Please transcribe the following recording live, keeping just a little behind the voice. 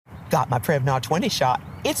Got my Prevnar 20 shot.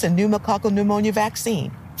 It's a pneumococcal pneumonia vaccine.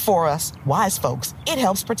 For us, wise folks, it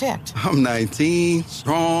helps protect. I'm 19,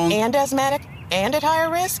 strong. And asthmatic, and at higher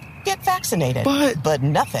risk. Get vaccinated. But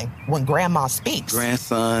nothing when grandma speaks.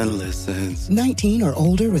 Grandson listens. 19 or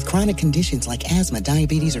older with chronic conditions like asthma,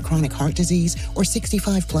 diabetes, or chronic heart disease, or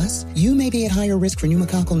 65 plus, you may be at higher risk for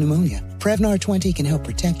pneumococcal pneumonia. Prevnar 20 can help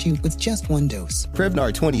protect you with just one dose.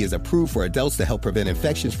 Prevnar 20 is approved for adults to help prevent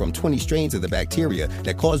infections from 20 strains of the bacteria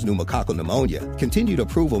that cause pneumococcal pneumonia. Continued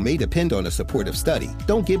approval may depend on a supportive study.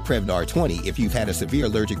 Don't get Prevnar 20 if you've had a severe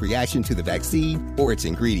allergic reaction to the vaccine or its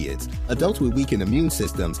ingredients. Adults with weakened immune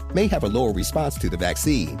systems may have a lower response to the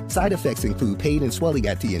vaccine. Side effects include pain and swelling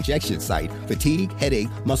at the injection site, fatigue, headache,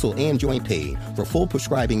 muscle, and joint pain. For full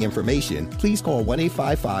prescribing information, please call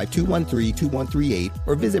 1-855-213-2138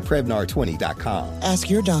 or visit Prevnar20.com. Ask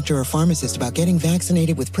your doctor or pharmacist about getting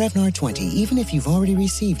vaccinated with Prevnar 20, even if you've already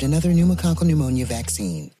received another pneumococcal pneumonia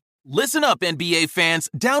vaccine. Listen up, NBA fans.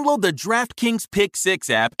 Download the DraftKings Pick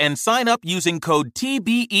 6 app and sign up using code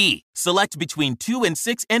TBE. Select between 2 and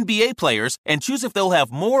 6 NBA players and choose if they'll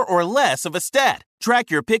have more or less of a stat.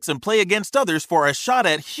 Track your picks and play against others for a shot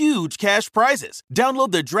at huge cash prizes.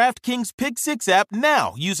 Download the DraftKings Pick 6 app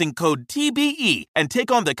now using code TBE and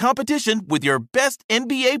take on the competition with your best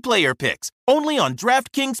NBA player picks. Only on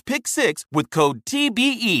DraftKings Pick 6 with code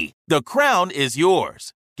TBE. The crown is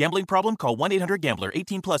yours. Gambling problem? Call 1-800-GAMBLER.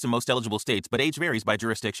 18 plus in most eligible states, but age varies by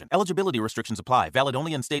jurisdiction. Eligibility restrictions apply. Valid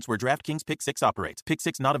only in states where DraftKings Pick 6 operates. Pick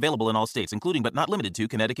 6 not available in all states, including but not limited to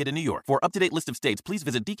Connecticut and New York. For up-to-date list of states, please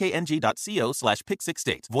visit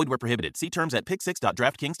dkng.co/pick6states. Void where prohibited. See terms at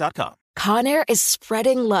pick6.draftkings.com. Conair is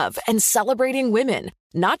spreading love and celebrating women,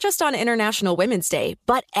 not just on International Women's Day,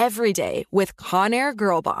 but every day with Conair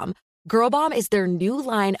Girl Bomb. Girl Bomb is their new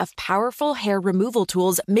line of powerful hair removal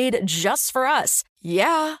tools made just for us.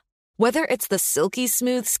 Yeah. Whether it's the silky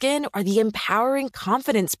smooth skin or the empowering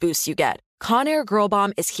confidence boost you get, Conair Girl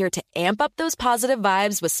Bomb is here to amp up those positive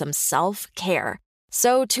vibes with some self-care.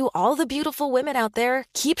 So to all the beautiful women out there,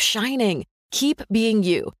 keep shining, keep being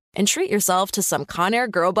you, and treat yourself to some Conair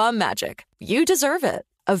Girl Bomb magic. You deserve it.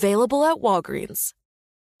 Available at Walgreens.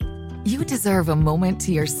 You deserve a moment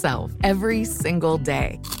to yourself every single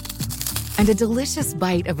day. And a delicious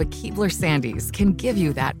bite of a Keebler Sandies can give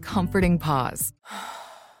you that comforting pause.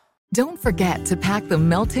 Don't forget to pack the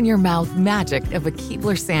melt-in-your-mouth magic of a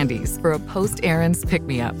Keebler Sandies for a post-errands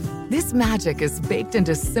pick-me-up. This magic is baked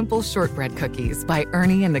into simple shortbread cookies by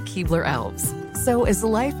Ernie and the Keebler Elves. So as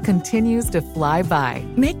life continues to fly by,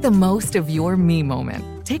 make the most of your me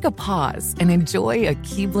moment. Take a pause and enjoy a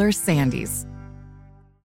Keebler Sandies.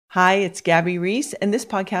 Hi, it's Gabby Reese, and this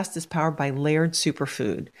podcast is powered by Laird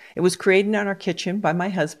Superfood. It was created in our kitchen by my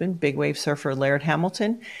husband, big wave surfer Laird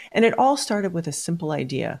Hamilton, and it all started with a simple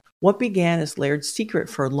idea. What began as Laird's secret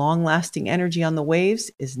for long-lasting energy on the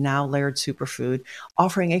waves is now Laird Superfood,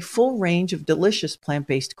 offering a full range of delicious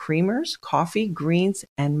plant-based creamers, coffee, greens,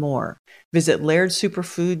 and more. Visit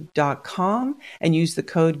lairdsuperfood.com and use the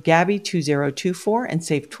code GABBY2024 and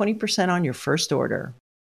save 20% on your first order.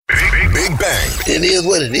 Big Bang. It is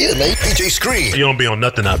what it is, man. DJ Scream. You don't be on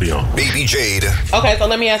nothing I be on. Baby Jade. Okay, so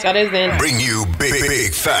let me ask y'all this then. Bring you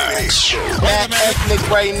big facts.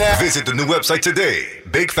 Right now. Visit the new website today,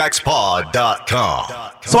 bigfactspod.com.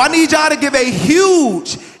 So I need y'all to give a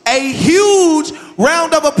huge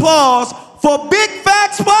round of applause for Big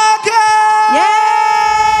Facts Podcast.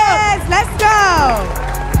 Yes, let's go.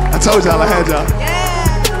 I told y'all I had y'all. Yeah.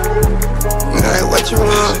 All right, what you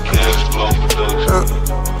want?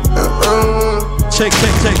 Check. Yo.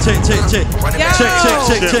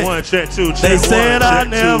 Check. 1, check 2, check They 1, said I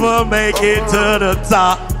check never make it to the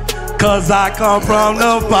top, cause I come from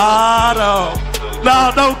the bottom.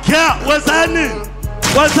 No, don't count. What's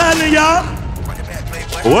happening, y'all?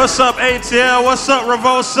 What's up, ATL? What's up,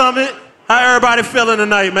 Revolt Summit? How everybody feeling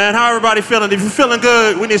tonight, man? How everybody feeling? If you're feeling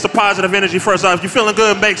good, we need some positive energy first off. If you're feeling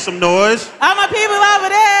good, make some noise. All my people over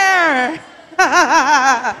there.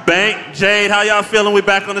 Bank, Jade, how y'all feeling? We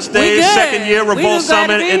back on the stage. Second year, Revolt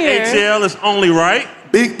Summit and ATL is only right.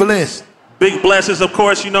 Big bless. Big blessings, of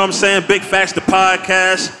course, you know what I'm saying? Big Facts, the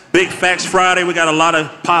podcast. Big Facts Friday. We got a lot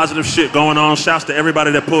of positive shit going on. Shouts to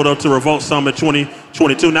everybody that pulled up to Revolt Summit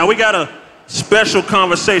 2022. Now, we got a special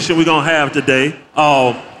conversation we're going to have today.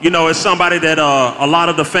 It's somebody that a lot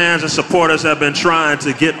of the fans and supporters have been trying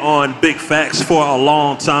to get on Big Facts for a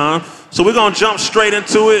long time. So we're going to jump straight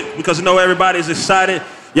into it because I know everybody's excited.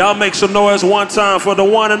 Y'all make some noise one time for the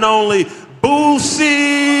one and only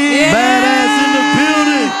Boosie. Yeah. Badass in the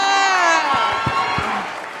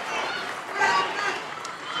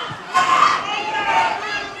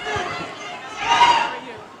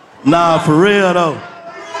building. Nah, for real though.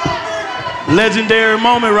 Legendary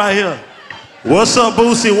moment right here. What's up,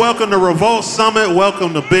 Boosie? Welcome to Revolt Summit.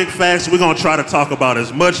 Welcome to Big Facts. We're going to try to talk about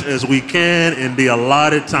as much as we can in the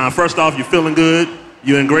allotted time. First off, you feeling good?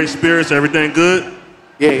 You in great spirits? Everything good?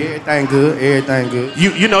 Yeah, everything good. Everything good.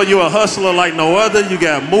 You know you're a hustler like no other. You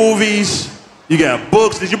got movies. You got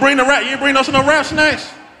books. Did you bring the rap? You didn't bring us no rap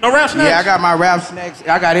snacks? No rap snacks? Yeah, I got my rap snacks.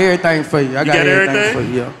 I got everything for you. I got everything for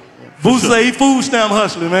you. Yeah. Boosie say he food stamp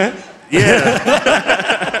hustling, man.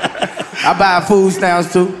 Yeah. I buy food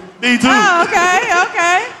stamps too. Me too. Oh,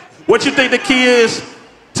 okay. What you think the key is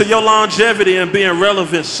to your longevity and being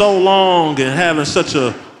relevant so long and having such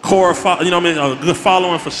a core, a good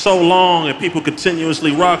following for so long, and people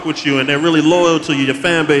continuously rock with you and they're really loyal to you, your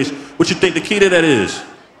fan base? What you think the key to that is?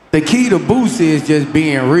 The key to Boosie is just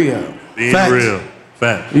being real. Being real.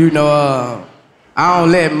 Fact. You know, I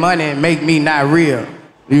don't let money make me not real.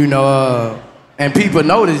 You know, and people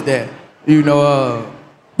notice that. You know,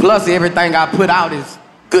 plus everything I put out is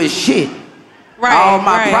good shit. Right. All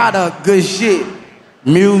my product, good shit.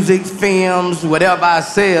 Music, films, whatever I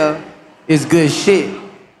sell is good shit.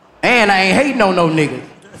 And I ain't hating on no niggas.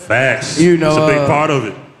 Facts. You know, it's a big part of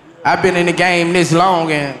it. I've been in the game this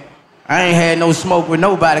long and I ain't had no smoke with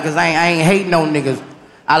nobody because I ain't hating on niggas.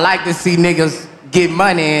 I like to see niggas get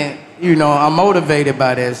money and, you know, I'm motivated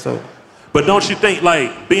by that, so. But don't you think,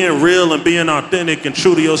 like, being real and being authentic and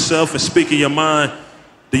true to yourself and speaking your mind,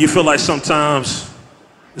 do you feel like sometimes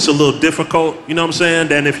it's a little difficult, you know what I'm saying,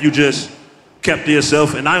 than if you just kept to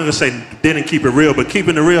yourself? And I'm gonna say didn't keep it real, but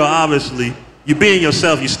keeping it real, obviously, you being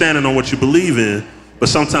yourself, you standing on what you believe in, but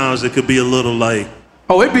sometimes it could be a little like...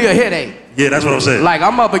 Oh, it'd be a headache. Yeah, that's what I'm saying. Like,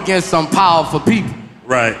 I'm up against some powerful people.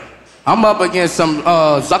 Right. I'm up against some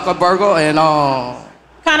Zuckerberg and...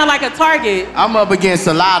 Kind of like a target. I'm up against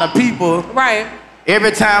a lot of people. Right.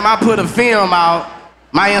 Every time I put a film out,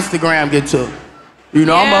 my Instagram get took. You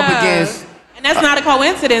know, I'm up against... And that's not a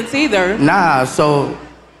coincidence either. Nah, so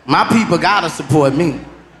my people gotta support me.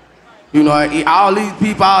 You know, all these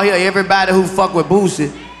people out here, everybody who fuck with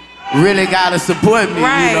Boosie, really gotta support me,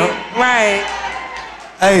 right, you know? Right.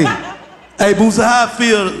 Hey, Boosie, how I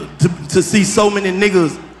feel to see so many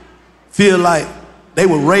niggas feel like they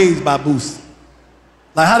were raised by Boosie?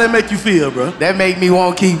 Like, how that make you feel, bro? That make me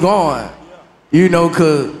want to keep going. You know,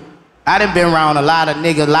 cause I done been around a lot of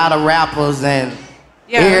niggas, a lot of rappers, and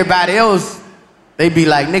everybody else, they be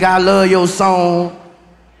like, nigga, I love your song.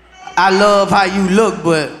 I love how you look,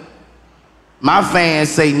 but my fans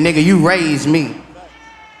say, nigga, you raised me.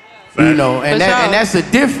 You know, and that's a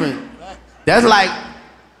difference. That's like,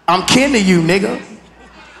 I'm kin to you, nigga.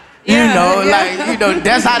 You know, like, you know,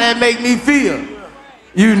 that's how that make me feel.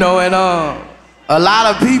 You know, and a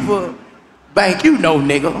lot of people, Bank, you know,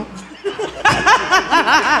 nigga.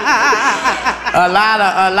 a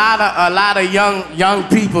lot of young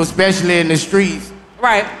people, especially in the streets,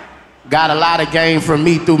 right, got a lot of game from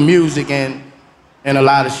me through music and a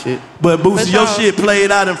lot of shit. But Boosie, your shit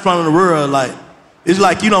played out in front of the world. Like, it's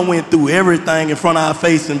like you done went through everything in front of our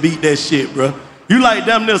face and beat that shit, bro. You like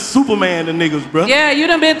damn near Superman to niggas, bro. Yeah, you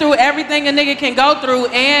done been through everything a nigga can go through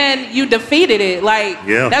and you defeated it. Like,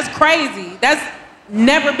 that's crazy. That's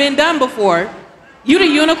never been done before. You the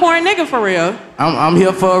unicorn nigga for real. I'm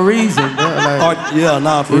here for a reason, bro. Like,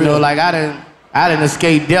 for real. You know, like I done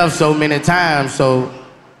escaped death so many times, so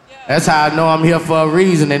that's how I know I'm here for a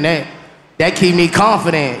reason, and that keep me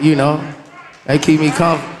confident, you know. That keep me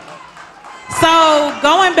confident. So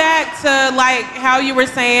going back to like how you were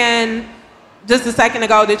saying just a second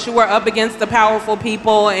ago that you were up against the powerful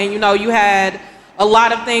people and you know you had a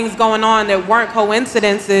lot of things going on that weren't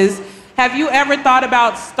coincidences. Have you ever thought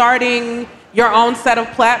about starting your own set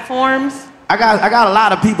of platforms? I got a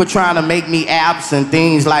lot of people trying to make me apps and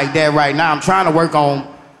things like that right now. I'm trying to work on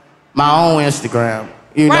my own Instagram.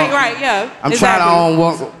 You know? Right, yeah. I'm trying to own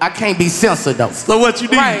work. I can't be censored though. So what you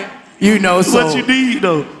need? Right. You know, so what you need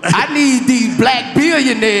though? I need these black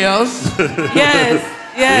billionaires.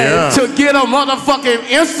 Yes. To get a motherfucking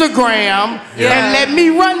Instagram and let me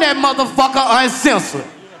run that motherfucker uncensored.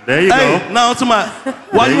 There you go. No, to my,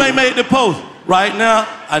 why you ain't made the post? Right now,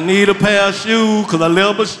 I need a pair of shoes, cause I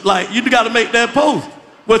live, like, you gotta make that post.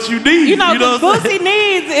 What you need. You know what Boosie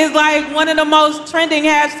needs is like one of the most trending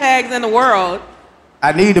hashtags in the world.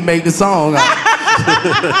 I need to make the song.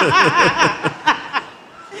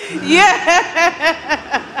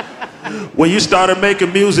 When you started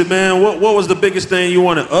making music, man, what was the biggest thing you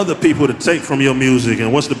wanted other people to take from your music,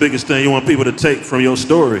 and what's the biggest thing you want people to take from your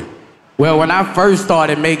story? Well, when I first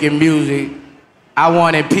started making music, I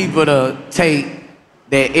wanted people to take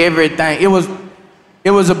that everything, it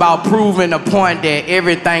was about proving the point that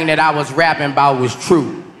everything that I was rapping about was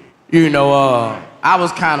true. You know, I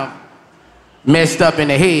was kind of messed up in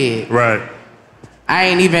the head. Right.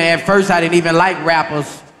 At first I didn't even like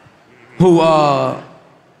rappers who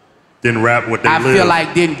didn't rap what they I lived. feel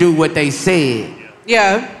like didn't do what they said.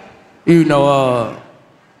 Yeah. You know,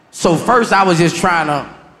 so first I was just trying to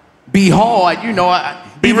be hard, you know,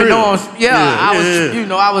 even though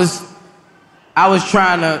I was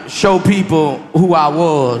trying to show people who I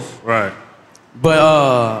was. Right.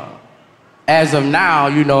 But as of now,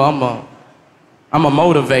 you know, I'm a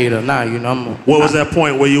motivator now, you know. What was that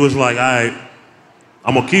point where you was like, all right,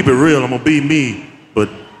 I'm gonna keep it real, I'm gonna be me, but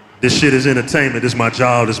this shit is entertainment, this is my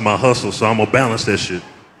job, this is my hustle, so I'm gonna balance that shit?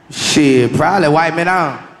 Shit, probably wipe me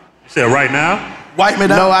down. You said right now? Wipe me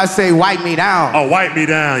down? No, I say wipe me down. Oh, wipe me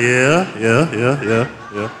down, yeah.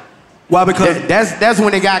 Why? Because that's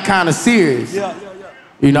when it got kind of serious. Yeah.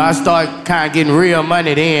 You know, I started kind of getting real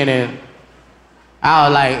money then, and I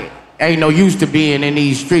was like, ain't no use to being in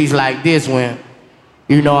these streets like this when,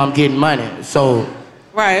 you know, I'm getting money. So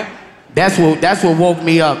right. That's what woke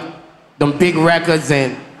me up. Them big records,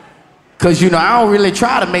 and cause you know I don't really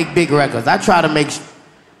try to make big records. I try to make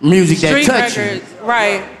music Street that touch records. you.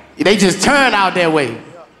 Right. They just turn out that way.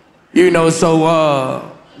 You know,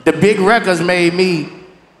 so the big records made me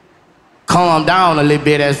calm down a little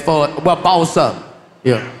bit as far, boss up.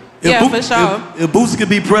 Yeah. For sure. If Boosie could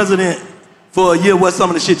be president for a year, what's some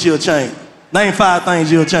of the shit you'll change? Name 5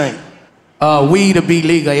 things you'll change. Weed to be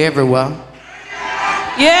legal everywhere.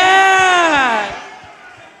 Yeah.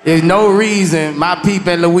 There's no reason my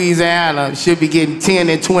people in Louisiana should be getting 10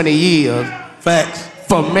 and 20 years. Facts.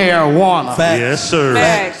 For marijuana. Facts. Yes, sir.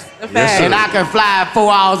 Facts. Yes, sir. And I can fly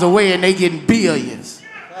 4 hours away and they getting billions.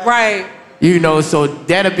 Right. You know, so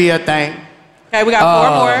that'll be a thing. Okay, we got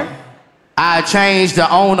 4 more. I changed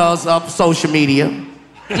the owners of social media.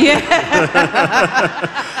 Yeah.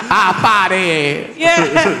 I fire their ass.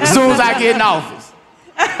 Yeah. As soon as I get in office.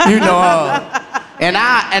 You know, and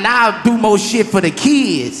I do more shit for the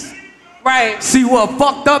kids. Right. See what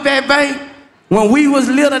fucked up that bank? When we was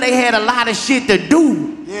little, they had a lot of shit to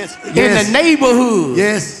do. Yes. In the neighborhood.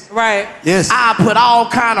 Yes. Right. Yes. I put all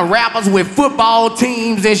kind of rappers with football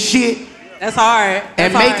teams and shit. That's hard.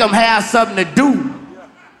 And make them have something to do.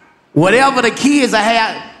 Whatever the kids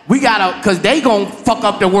have, we gotta, cause they gonna fuck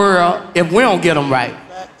up the world if we don't get them right.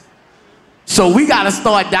 So we gotta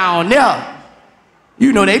start down there.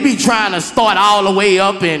 You know, they be trying to start all the way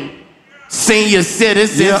up in senior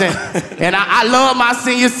citizens. Yeah. And I love my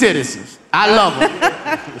senior citizens. I love them.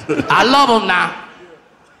 I love them now.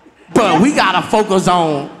 But we gotta focus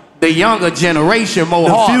on the younger generation more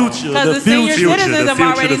hard. The future. Because the senior citizens have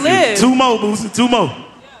already lived. 2 more, Boosie. 2 more.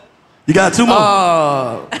 You got 2 more.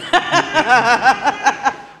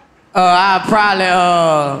 I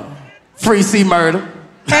probably free C Murder.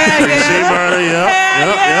 Free C Murder,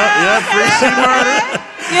 yeah. Free C Murder.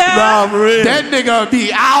 Yeah. Nah, for real. That nigga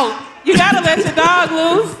be out. You gotta let your dog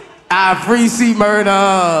loose. I free C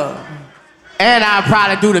Murder. And I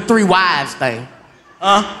probably do the 3 wives thing.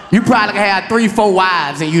 You probably can have 3, 4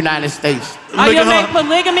 wives in the United States. Oh, you'll make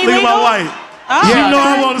polygamy legal? Look at my wife. Oh, You know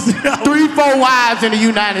I want to see. 3, 4 wives in the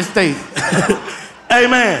United States. Hey,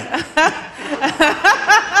 man.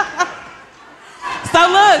 So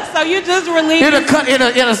look, so you just released.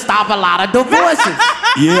 It'll stop a lot of divorces.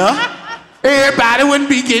 Yeah. Everybody wouldn't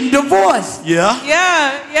be getting divorced. Yeah.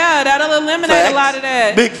 Yeah, that'll eliminate a lot of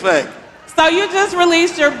that. Big fact. So you just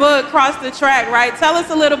released your book, Cross the Track, right? Tell us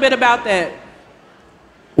a little bit about that.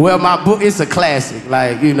 Well, my book, it's a classic,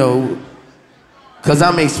 like, you know, because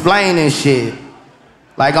I'm explaining shit.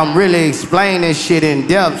 Like, I'm really explaining shit in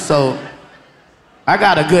depth, so I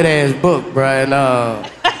got a good-ass book, bruh, and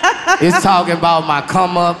it's talking about my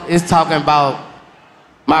come-up. It's talking about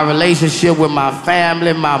my relationship with my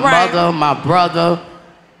family, my mother, my brother,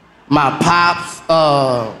 my pops,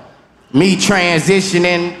 me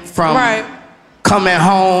transitioning from coming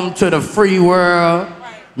home to the free world,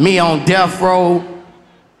 me on death row.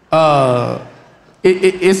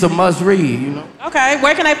 It's a must read, you know. Okay,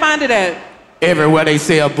 where can I find it at? Everywhere they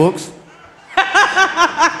sell books.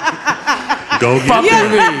 Go get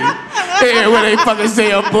it. Everywhere they fucking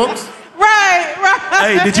sell books. Right.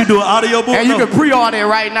 Hey, did you do an audio book? And you can pre-order it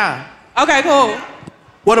right now. Okay, cool.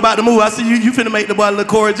 What about the movie? I see you finna make the boy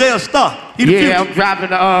LaCory Jail star. Yeah, I'm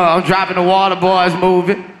dropping the Water Boys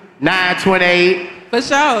movie, 9/28. For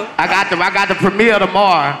sure. I got the premiere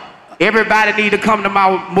tomorrow. Everybody need to come to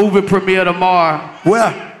my movie premiere tomorrow.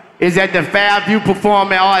 Where? It's at the Fairview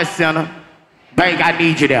Performing Arts Center. Bank, I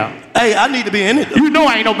need you there. Hey, I need to be in it. You know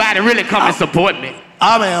ain't nobody really come and support me.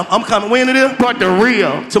 I'm coming. When it is? But the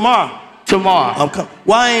real. Tomorrow. I'm coming.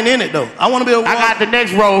 Why I ain't in it though? I want to be a. I got the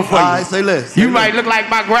next role for you. All right, say less. You might look like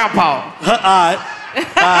my grandpa. All right.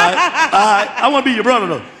 I want to be your brother,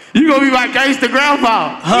 though. You gonna be my gangster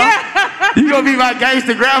grandpa. Huh? Yeah. You gonna be my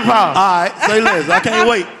gangster grandpa. All right, say less. I can't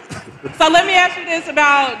wait. So let me ask you this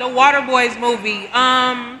about the Waterboys movie.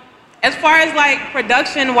 As far as like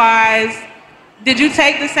production-wise, did you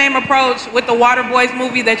take the same approach with the Waterboys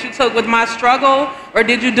movie that you took with My Struggle, or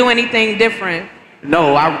did you do anything different?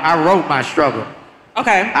 No, I wrote My Struggle.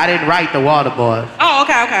 Okay. I didn't write The Waterboys. Oh,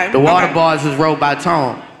 okay. The Waterboys was wrote by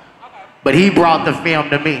Tone. Okay. But he brought the film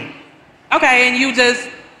to me. Okay, and you just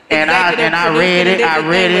I read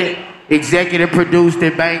it, executive produced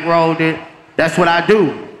it, bankrolled it. That's what I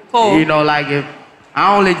do. Cool. You know, like if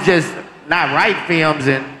I only just not write films,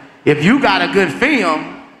 and if you got a good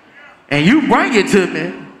film and you bring it to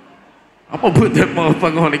me, I'm gonna put that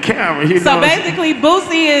motherfucker on the camera. So basically,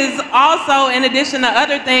 Boosie is also, in addition to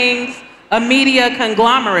other things, a media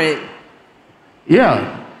conglomerate.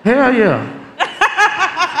 Yeah, hell yeah.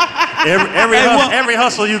 Every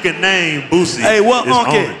hustle you can name, Boosie. Hey, what is Unc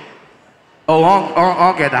on at? it. Oh,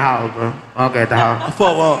 Unc at the house, bro. Unc at the house.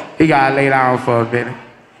 Fuck Unc. He gotta lay down for a minute.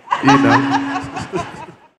 You know.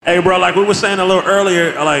 Hey, bro, like we were saying a little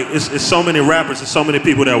earlier, like it's so many rappers and so many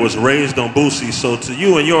people that was raised on Boosie. So to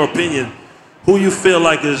you, in your opinion, who you feel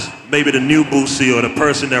like is maybe the new Boosie or the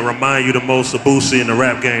person that remind you the most of Boosie in the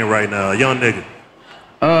rap game right now, a young nigga?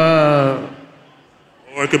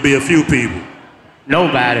 Or it could be a few people.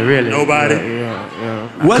 Nobody, really. Nobody? Yeah.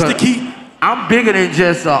 What's the key? I'm bigger than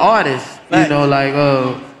just an artist. You know, like,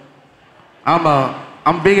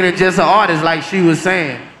 I'm bigger than just an artist, like she was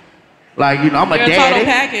saying. Like, you know, I'm a daddy. You're a total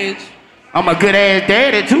package. I'm a good ass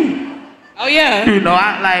daddy, too. Oh, yeah. You know,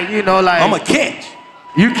 I'm a catch.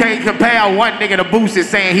 You can't compare one nigga to Boosie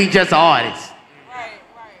saying he just an artist. Right.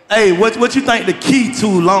 Hey, what you think the key to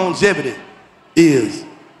longevity is?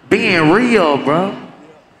 Being real, bro.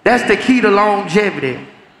 That's the key to longevity.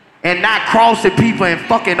 And not crossing people and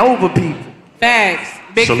fucking over people. Facts.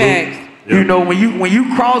 Big facts. Yep. You know, when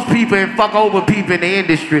you cross people and fuck over people in the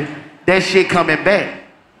industry, that shit coming back.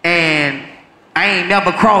 And I ain't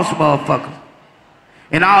never crossed motherfuckers.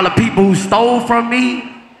 And all the people who stole from me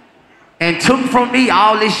and took from me,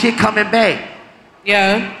 all this shit coming back.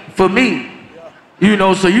 Yeah. For me. You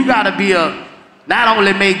know, so you gotta be not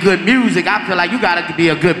only make good music, I feel like you gotta be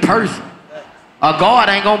a good person. God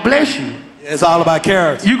ain't gonna bless you. It's all about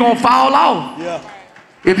character. You gonna fall off. Yeah.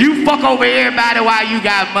 If you fuck over everybody while you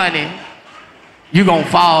got money, you gonna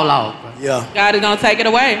fall off. Yeah. God is gonna take it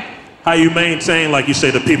away. How you maintain, like you say,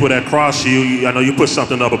 the people that cross you? I know you put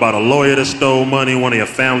something up about a lawyer that stole money, one of your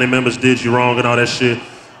family members did you wrong and all that shit.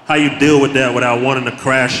 How you deal with that without wanting to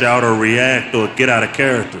crash out or react or get out of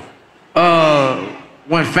character?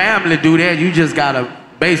 When family do that, you just gotta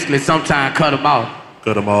basically sometimes cut them off.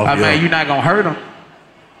 Cut them off, I mean, you're not gonna hurt them.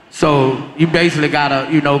 So you basically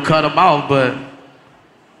gotta, you know, cut them off, but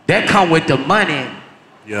that come with the money.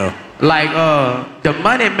 Yeah. Like, the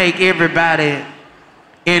money make everybody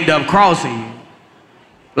end up crossing you.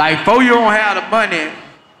 Like, before you don't have the money,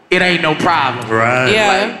 it ain't no problem. Right.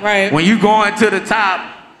 Yeah, like, right. When you going to the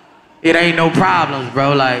top, it ain't no problems,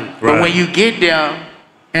 bro. Like, but when you get there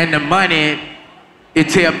and the money, it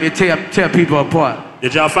tear people apart.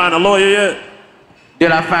 Did y'all find a lawyer yet?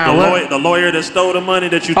 Did I find what? The lawyer that stole the money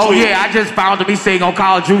that you Oh, tweeted? yeah, I just found him. He said he gonna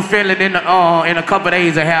call Drew Finland in a couple of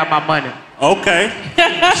days and have my money. Okay.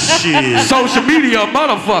 Shit. Social media,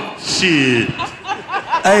 motherfucker. Shit.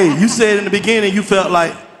 Hey, you said in the beginning you felt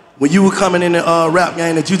like when you were coming in the rap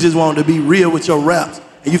game that you just wanted to be real with your raps,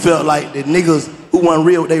 and you felt like the niggas who weren't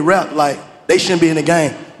real with they rap, like they shouldn't be in the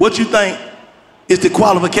game. What you think is the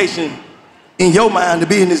qualification in your mind to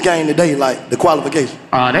be in this game today, like the qualification?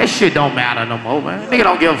 That shit don't matter no more, man. Nigga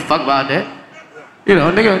don't give a fuck about that. You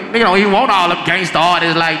know, nigga don't even want all them gangsta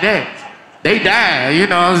artists like that. They die, you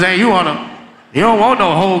know what I'm saying? You don't want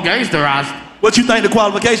no whole gangster roster. What you think the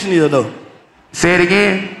qualification is though? Say it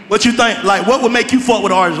again. What you think, like what would make you fuck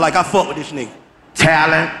with an artist like I fuck with this nigga?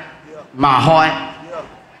 Talent, my heart.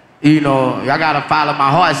 You know, I gotta follow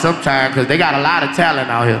my heart sometimes because they got a lot of talent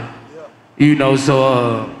out here. You know,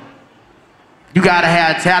 so you gotta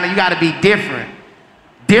have talent, you gotta be different.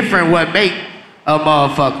 Different what make a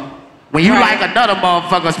motherfucker. When you like another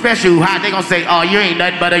motherfucker, especially who hot, they gonna say, oh, you ain't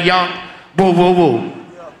nothing but a young woo woo woo.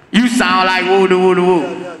 You sound like woo doo woo doo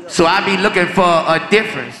woo. So I be looking for a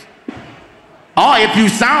difference. Or if you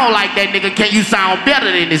sound like that nigga, can you sound better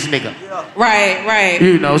than this nigga? Right, right.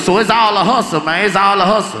 You know, so it's all a hustle, man. It's all a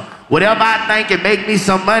hustle. Whatever I think can make me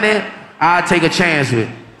some money, I'll take a chance with.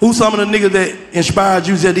 Who's some of the niggas that inspired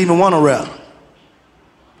you that even want to rap?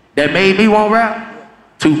 That made me want rap?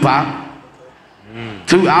 Tupac.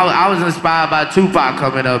 I was inspired by Tupac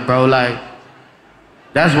coming up, bro. Like,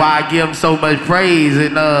 That's why I give him so much praise.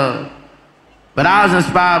 And but I was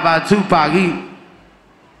inspired by Tupac.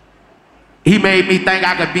 He made me think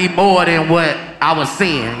I could be more than what I was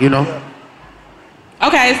seeing, you know?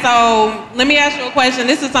 Okay, so let me ask you a question.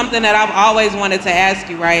 This is something that I've always wanted to ask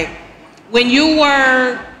you, right? When you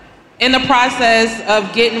were in the process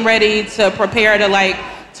of getting ready to prepare to like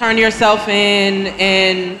turn yourself in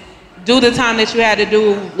and do the time that you had to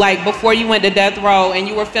do, like before you went to death row and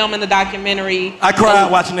you were filming the documentary. I cried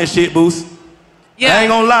watching that shit, Boost. Yeah. I ain't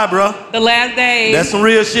gonna lie, bro. The last day. That's some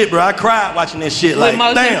real shit, bro. I cried watching that shit. With Like,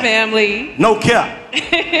 Motion damn. Family. No cap.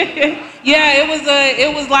 Yeah, it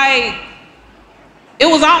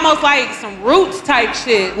was almost like some Roots type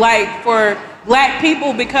shit, like for black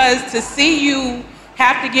people, because to see you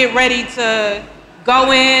have to get ready to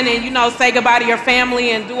go in and, you know, say goodbye to your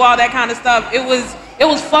family and do all that kind of stuff, it was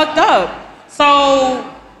fucked up. So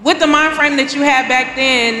with the mind frame that you had back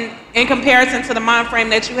then in comparison to the mind frame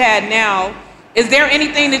that you had now, is there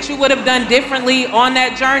anything that you would have done differently on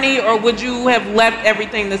that journey, or would you have left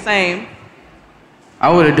everything the same? I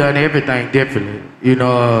would have done everything differently. You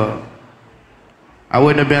know, I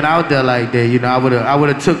wouldn't have been out there like that. You know, I would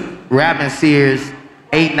have took rapping serious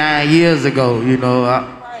 8-9 years ago. You know,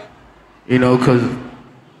 you know, cause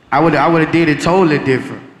I would have did it totally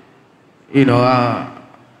different. You know,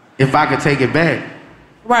 if I could take it back.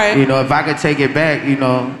 Right. You know, if I could take it back, you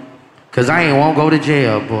know, cause I ain't won't go to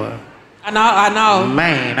jail, boy. I know.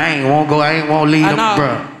 Man, I ain't won't leave them,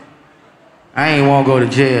 bro. I ain't won't go to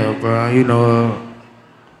jail, bro. You know,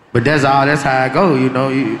 but that's how I go. You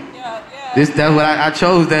know, that's what I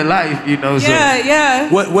chose that life. You know,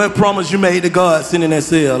 yeah. What promise you made to God sitting in that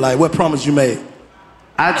cell? Like, what promise you made?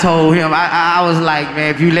 I told him, I was like,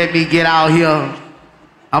 man, if you let me get out here,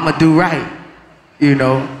 I'ma do right. You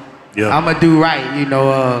know, I'ma do right. You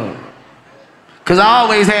know, cause I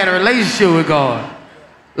always had a relationship with God.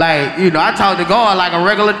 Like, you know, I talk to God like a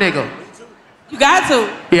regular nigga. You got to.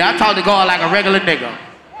 Yeah, I talk to God like a regular nigga.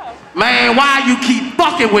 Man, why you keep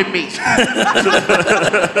fucking with me?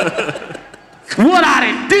 What I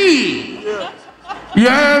done did? You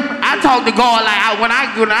heard? I talk to God like when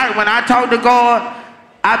I talk to God,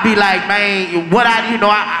 I be like, man,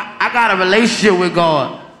 I got a relationship with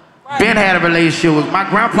God. Right. Ben had a relationship with my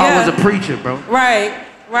grandpa was a preacher, bro. Right.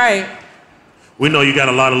 We know you got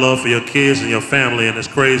a lot of love for your kids and your family, and as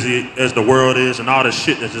crazy as the world is and all the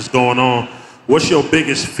shit that's just going on, what's your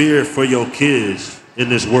biggest fear for your kids in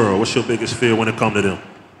this world? What's your biggest fear when it comes to them?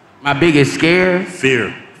 My biggest scare?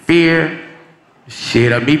 Fear.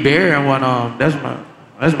 Shit, I be burying one of them.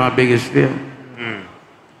 That's my biggest fear.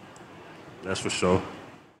 That's for sure.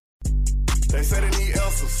 They say they need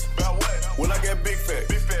answers. About what? When I get big fat.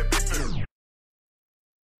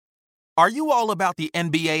 Are you all about the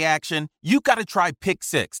NBA action? You got to try Pick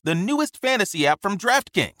Six, the newest fantasy app from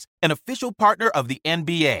DraftKings, an official partner of the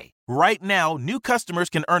NBA. Right now, new customers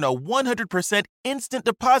can earn a 100% instant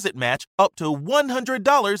deposit match up to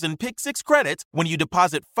 $100 in Pick Six credits when you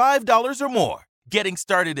deposit $5 or more. Getting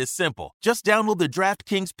started is simple. Just download the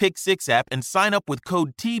DraftKings Pick Six app and sign up with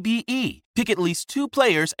code TBE. Pick at least 2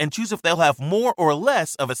 players and choose if they'll have more or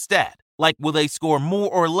less of a stat. Like, will they score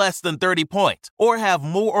more or less than 30 points or have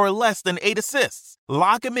more or less than 8 assists?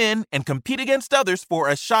 Lock them in and compete against others for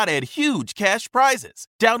a shot at huge cash prizes.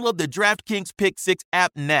 Download the DraftKings Pick Six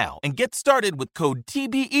app now and get started with code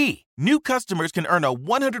TBE. New customers can earn a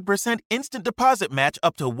 100% instant deposit match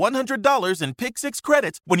up to $100 in Pick Six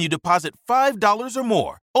credits when you deposit $5 or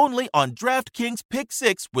more. Only on DraftKings Pick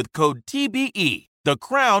Six with code TBE. The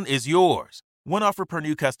crown is yours. One offer per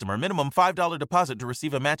new customer. Minimum $5 deposit to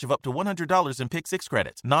receive a match of up to $100 in Pick Six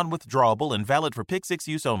credits. Non-withdrawable and valid for Pick Six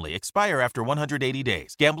use only. Expire after 180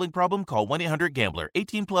 days. Gambling problem? Call 1-800-GAMBLER.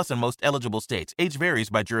 18 plus in most eligible states. Age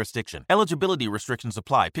varies by jurisdiction. Eligibility restrictions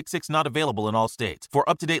apply. Pick Six not available in all states. For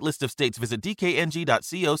up-to-date list of states, visit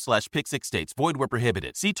dkng.co/pick6states. Void where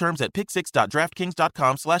prohibited. See terms at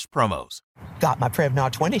pick6.draftkings.com/promos. Got my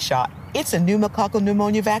Prevnar 20 shot. It's a pneumococcal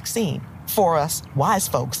pneumonia vaccine. For us, wise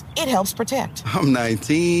folks, it helps protect. I'm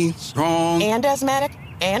 19, strong. And asthmatic,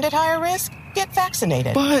 and at higher risk. Get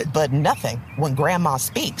vaccinated. But nothing when grandma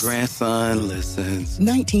speaks. Grandson listens.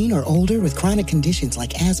 19 or older with chronic conditions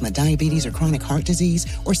like asthma, diabetes, or chronic heart disease,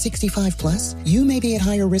 or 65 plus, you may be at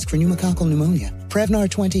higher risk for pneumococcal pneumonia. Prevnar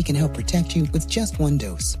 20 can help protect you with just 1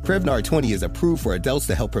 dose. Prevnar 20 is approved for adults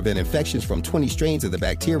to help prevent infections from 20 strains of the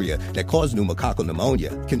bacteria that cause pneumococcal pneumonia.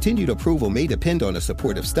 Continued approval may depend on a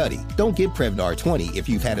supportive study. Don't get Prevnar 20 if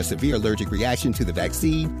you've had a severe allergic reaction to the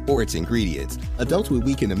vaccine or its ingredients. Adults with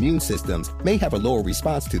weakened immune systems may have a lower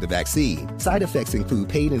response to the vaccine. Side effects include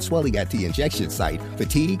pain and swelling at the injection site,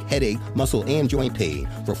 fatigue, headache, muscle, and joint pain.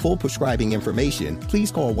 For full prescribing information,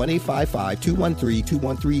 please call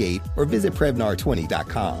 1-855-213-2138 or visit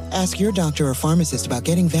Prevnar20.com. Ask your doctor or pharmacist about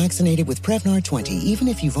getting vaccinated with Prevnar 20, even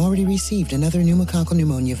if you've already received another pneumococcal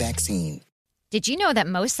pneumonia vaccine. Did you know that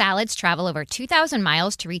most salads travel over 2,000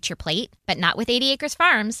 miles to reach your plate? But not with 80 Acres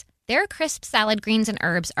Farms. Their crisp salad greens and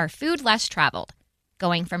herbs are food less traveled,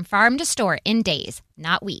 going from farm to store in days,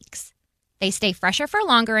 not weeks. They stay fresher for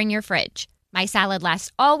longer in your fridge. My salad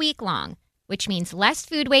lasts all week long, which means less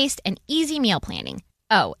food waste and easy meal planning.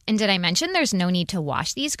 Oh, and did I mention there's no need to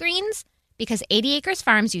wash these greens? Because 80 Acres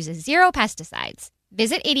Farms uses 0 pesticides.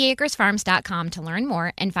 Visit 80acresfarms.com to learn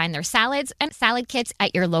more and find their salads and salad kits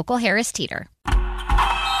at your local Harris Teeter.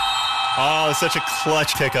 Oh, it's such a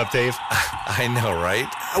clutch pickup, Dave. I know, right?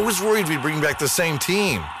 I was worried we'd bring back the same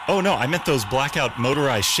team. Oh, no, I meant those blackout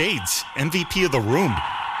motorized shades. MVP of the room.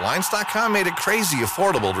 Blinds.com made it crazy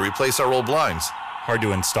affordable to replace our old blinds. Hard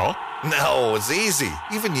to install? No, it's easy.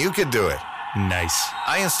 Even you could do it. Nice.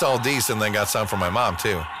 I installed these and then got some for my mom,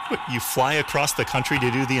 too. What, you fly across the country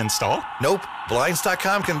to do the install? Nope.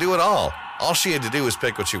 Blinds.com can do it all. All she had to do was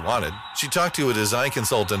pick what she wanted. She talked to a design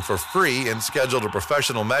consultant for free and scheduled a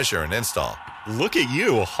professional measure and install. Look at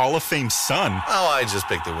you, Hall of Fame son. Oh, I just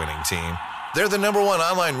picked the winning team. They're the #1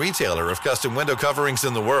 online retailer of custom window coverings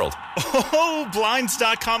in the world. Oh,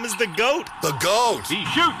 Blinds.com is the GOAT. The GOAT. He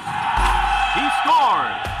shoots. He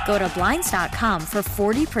scores. Go to Blinds.com for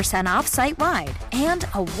 40% off site-wide and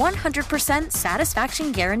a 100%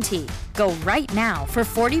 satisfaction guarantee. Go right now for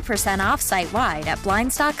 40% off site-wide at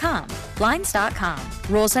Blinds.com. Blinds.com.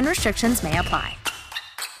 Rules and restrictions may apply.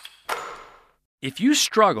 If you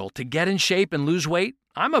struggle to get in shape and lose weight,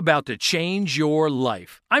 I'm about to change your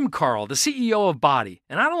life. I'm Carl, the CEO of Body,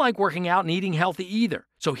 and I don't like working out and eating healthy either.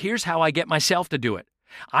 So here's how I get myself to do it.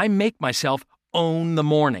 I make myself own the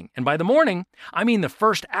morning. And by the morning, I mean the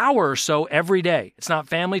first hour or so every day. It's not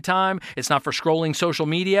family time. It's not for scrolling social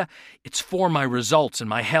media. It's for my results and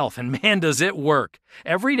my health. And man, does it work.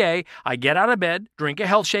 Every day, I get out of bed, drink a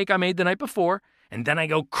health shake I made the night before, and then I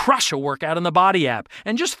go crush a workout in the Body app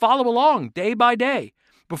and just follow along day by day.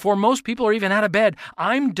 Before most people are even out of bed,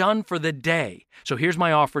 I'm done for the day. So here's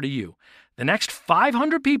my offer to you. The next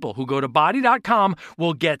 500 people who go to Body.com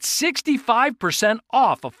will get 65%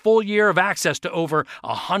 off a full year of access to over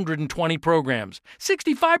 120 programs.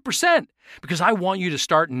 65%! Because I want you to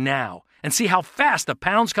start now and see how fast the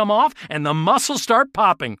pounds come off and the muscles start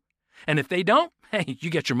popping. And if they don't, hey, you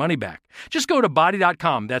get your money back. Just go to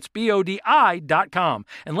Body.com, that's BODI.com,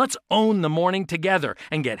 and let's own the morning together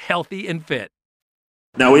and get healthy and fit.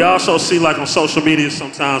 Now, we also see, like on social media,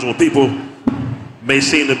 sometimes when people may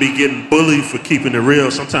seem to be getting bullied for keeping it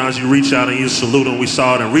real, sometimes you reach out and you salute them. We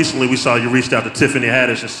saw it, and recently we saw you reached out to Tiffany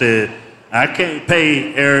Haddish and said, I can't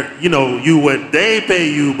pay Eric, you what they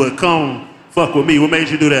pay you, but come fuck with me. What made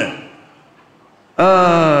you do that?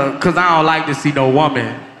 Cause I don't like to see no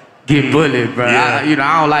woman get bullied, bro. Yeah.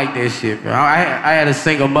 I don't like that shit, bro. I had a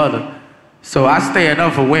single mother, so I stand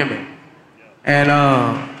up for women. And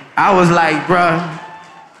I was like,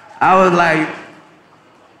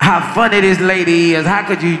 how funny this lady is. How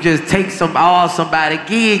could you just take somebody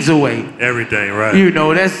gigs away? Everything, right.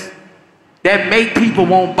 That make people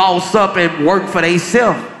won't boss up and work for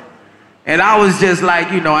themselves. And I was just like,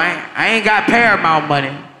 I ain't got Paramount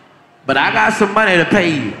money, but I got some money to pay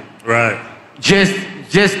you. Right.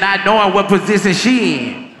 Just not knowing what position she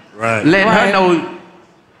in. Right. Letting her know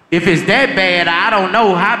if it's that bad, I don't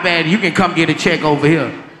know how bad, you can come get a check over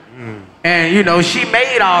here. And she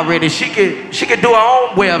made already. She could do her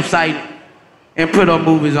own website and put her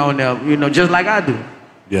movies on there, just like I do.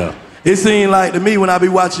 Yeah. It seemed like to me when I be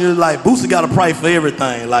watching it, like Boosie got a price for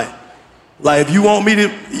everything. Like if you want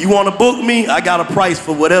to book me, I got a price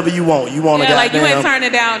for whatever you want. You want to like you ain't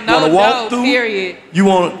turning down no, period. You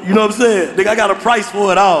know what I'm saying? Nigga, I got a price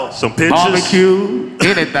for it all. Some pictures. Barbecue,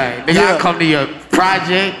 anything. Nigga, I come to your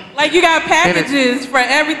project. Like you got packages for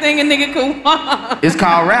everything a nigga could want. It's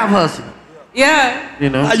called Rap Hustle.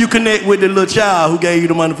 Yeah. How you connect with the little child who gave you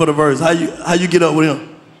the money for the verse? How you get up with him?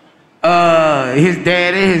 His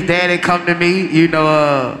daddy come to me,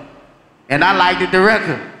 and I liked the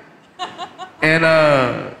record. And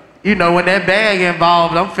when that bag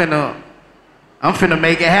involved, I'm finna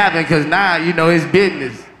make it happen, cause now it's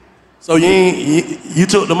business. So you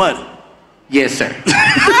took the money? Yes, sir.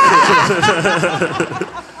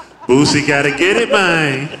 Boosie gotta get it,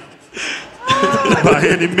 man. By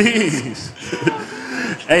any means.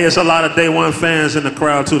 Hey, it's a lot of Day One fans in the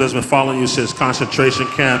crowd too that's been following you since concentration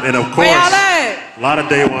camp, and of course, a lot of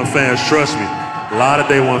Day One fans. Trust me, a lot of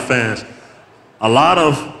Day One fans. a lot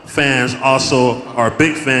of fans also are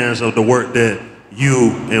big fans of the work that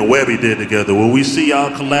you and Webby did together. Will we see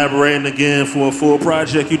y'all collaborating again for a full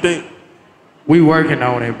project, you think? We working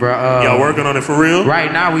on it, bro. Y'all working on it for real?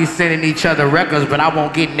 Right now we sending each other records, but I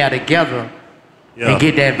won't get in there together and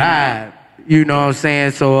get that vibe. You know what I'm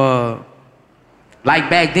saying? So, like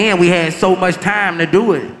back then, we had so much time to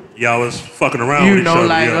do it. Y'all was fucking around with each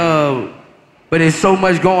other. But there's so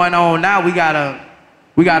much going on now. We gotta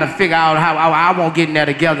figure out how I won't get in there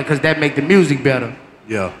together because that make the music better.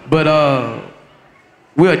 Yeah. But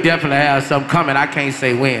we'll definitely have something coming. I can't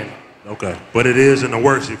say when. Okay, but it is in the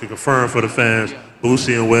works. You can confirm for the fans.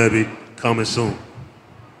 Boosie and Webby coming soon,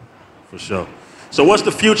 for sure. So what's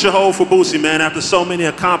the future hold for Boosie, man? After so many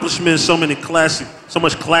accomplishments, so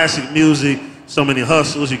much classic music, so many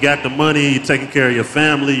hustles, you got the money, you're taking care of your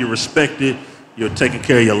family, you're respected, you're taking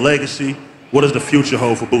care of your legacy. What does the future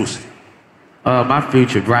hold for Boosie? My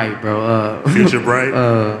future bright, bro. Future bright?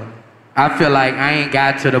 I feel like I ain't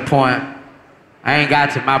got to the point, I ain't got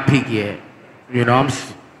to my peak yet. You know,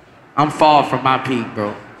 I'm far from my peak,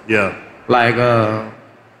 bro. Yeah. Like,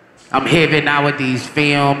 I'm heavy now with these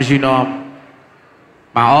films, you know,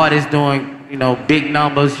 my artist doing, you know, big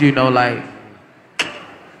numbers, you know, like,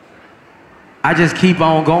 I just keep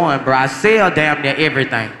on going, bro. I sell damn near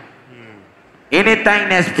everything. Anything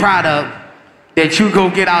that's product that you go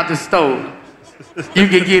get out the store, you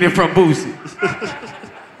can get it from Boosie.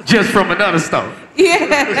 Just from another store.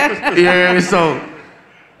 Yeah. Yeah, so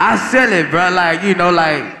I sell it, bro, like, you know,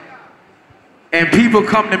 like, and people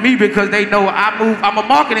come to me because they know I'm a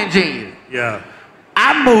marketing genius. Yeah.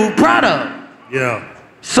 I move product. Yeah.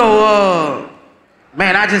 So,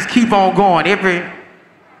 man, I just keep on going.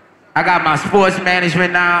 I got my sports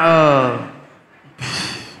management now.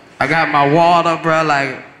 I got my water, bro,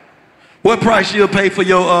 like. What price you'll pay for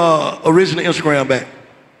your original Instagram back?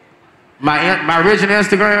 My original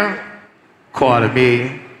Instagram?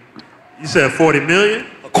 $250,000. You said 40 million?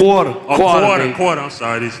 A quarter. Oh, quarter. I'm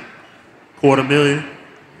sorry. $250,000.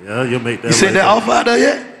 Yeah, you'll make that. You sent that offer out there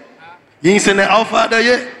yet? You ain't sent that offer out there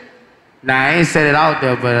yet? Nah, I ain't said it out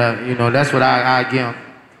there, but you know, that's what I give them.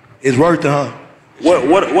 It's worth it, huh?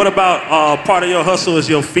 What about part of your hustle is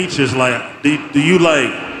your features? Like, do you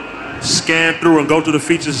like scan through and go through the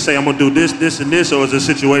features and say, I'm gonna do this, this, and this, or is it a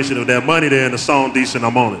situation of that money there and the song decent,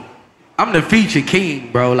 I'm on it? I'm the feature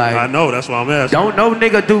king, bro. Like, I know, that's why I'm asking. Don't no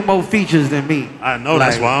nigga do more features than me. I know,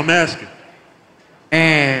 that's why I'm asking.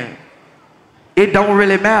 And it don't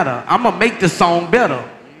really matter. I'm gonna make the song better.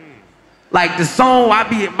 Like the song,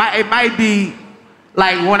 it might be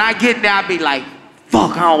like when I get there, I be like,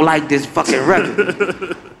 fuck, I don't like this fucking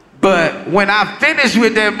record. But when I finish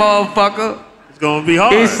with that motherfucker, it's gonna be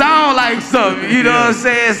hard. It sound like something, you know what I'm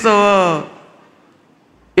saying? So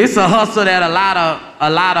it's a hustle that a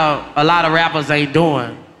lot of rappers ain't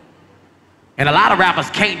doing. And a lot of rappers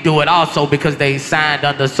can't do it also because they signed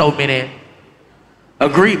under so many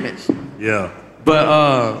agreements. Yeah.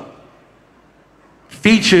 But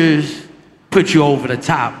features put you over the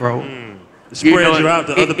top, bro. It spreads you out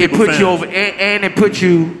to other people's It puts fans. you over, and it puts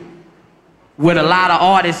you with a lot of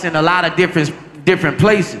artists in a lot of different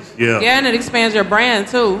places. Yeah. Yeah, and it expands your brand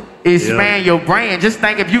too. Expand your brand. Just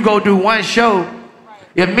think if you go do one show,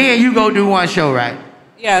 if me and you go do one show, right?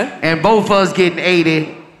 Yeah. And both of us getting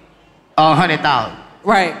 80 or 100,000.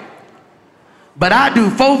 Right. But I do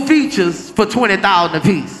 4 features for 20,000 a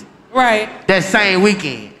piece. Right. That same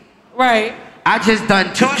weekend. Right. I just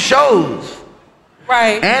done 2 shows.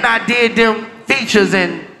 Right. And I did them features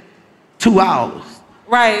in 2 hours.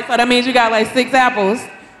 Right. So that means you got like 6 apples.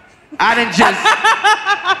 I didn't just.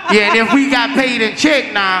 Yeah, and if we got paid in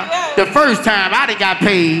check now, the first time I done got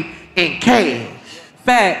paid in cash.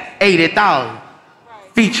 Fact. 80,000.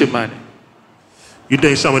 Feature money. You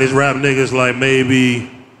think some of these rap niggas like maybe,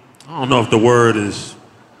 I don't know if the word is,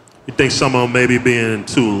 you think some of them maybe being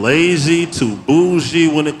too lazy, too bougie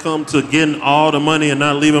when it comes to getting all the money and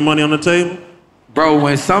not leaving money on the table? Bro,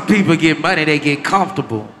 when some people get money, they get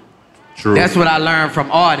comfortable. True. That's what I learned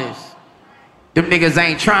from artists. Them niggas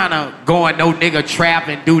ain't trying to go in no nigga trap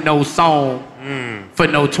and do no song for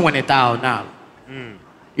no $20,000.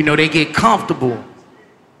 You know, they get comfortable.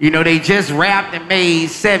 You know, they just rapped and made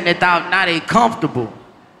 $70,000, now they comfortable.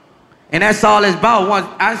 And that's all it's about. Once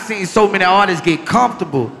I've seen so many artists get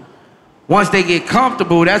comfortable. Once they get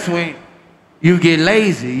comfortable, that's when you get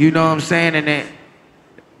lazy, you know what I'm saying? And then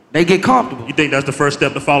they get comfortable. You think that's the first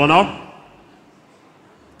step to falling off?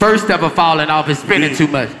 First step of falling off is spending too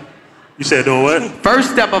much. You said doing what? First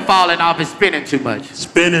step of falling off is spending too much.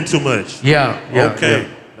 Spending too much? Yeah. Okay. Yeah.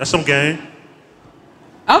 That's some game.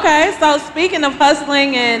 Okay, so speaking of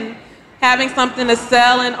hustling and having something to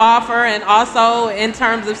sell and offer, and also in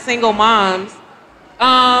terms of single moms.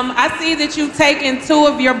 I see that you've taken two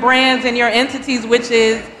of your brands and your entities, which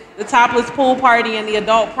is the Topless Pool Party and the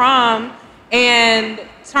Adult Prom, and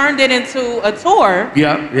turned it into a tour.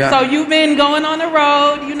 Yeah. So you've been going on the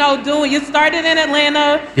road, you started in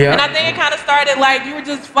Atlanta, and I think it kind of started like you were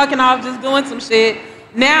just fucking off, just doing some shit.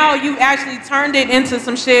 Now you've actually turned it into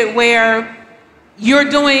some shit where you're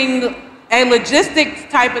doing a logistics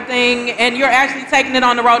type of thing, and you're actually taking it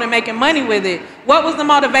on the road and making money with it. What was the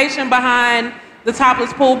motivation behind the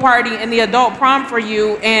Topless Pool Party and the Adult Prom for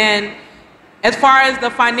you? And as far as the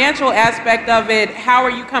financial aspect of it, how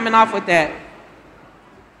are you coming off with that?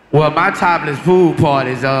 Well, my Topless Pool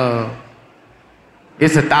Party is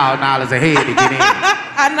it's $1,000 a head to get in.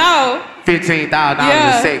 I know. $15,000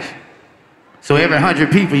 a section. So every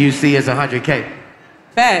 100 people you see is $100K.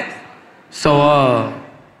 Facts. So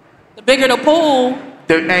the bigger the pool.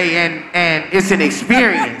 And it's an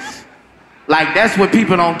experience. Like, that's what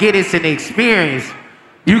people don't get. It's an experience.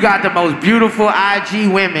 You got the most beautiful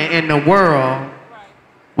IG women in the world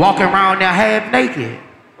walking around there half naked.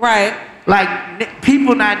 Right. Like,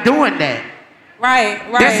 people not doing that. Right.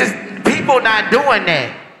 People not doing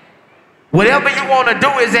that. Whatever you want to do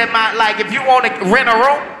is if you want to rent a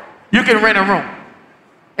room, you can rent a room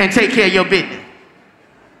and take care of your business.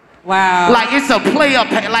 Wow. Like, it's a player,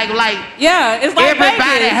 yeah, it's like everybody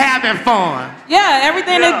Vegas. Having fun. Yeah,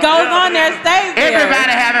 everything that goes on there stays there.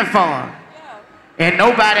 Everybody having fun. Yeah. And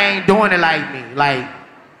nobody ain't doing it like me. Like,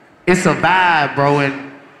 it's a vibe, bro,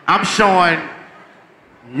 and I'm showing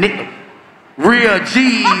real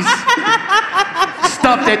G's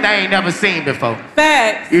stuff that they ain't never seen before.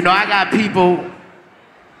 Facts. I got people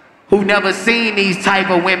who never seen these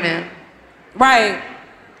type of women. Right.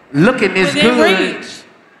 Looking this good.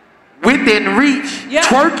 Within reach. Yeah.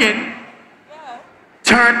 Twerking. Yeah.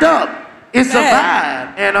 Turned up. It's a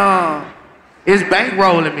vibe. And it's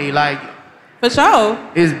bankrolling me. Like, for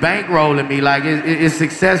sure. It's bankrolling me. Like, it's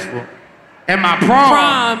successful. And my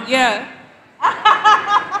prom. Yeah.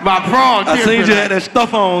 My prom. I seen you had that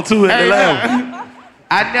stuff on too at the lab.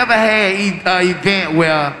 I never had an event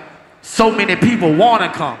where so many people want to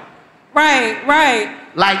come. Right.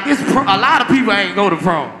 Like, a lot of people ain't go to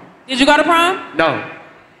prom. Did you go to prom? No.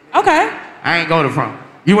 Okay. I ain't go to prom.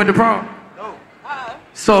 You went to prom? No.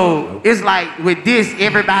 So it's like with this,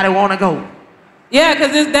 everybody want to go. Yeah,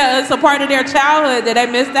 because it's a part of their childhood that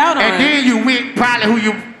they missed out on. And then you with probably who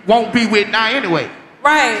you won't be with now anyway.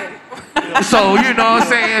 Right. So, you know what I'm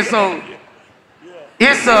saying? So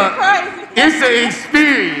it's an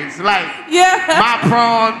experience. Like, my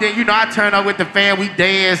prom, then, I turn up with the fam, we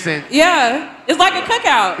dance. And yeah, it's like a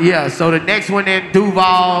cookout. Yeah, so the next one in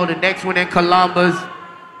Duval, the next one in Columbus.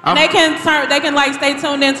 And they can stay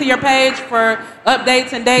tuned into your page for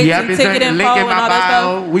updates and dates and ticket info and all that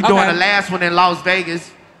stuff. We doing the last one in Las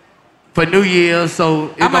Vegas for New Year's, so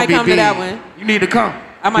it's I might gonna be come big. to that one. You need to come.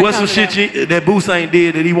 What's some shit that Boost ain't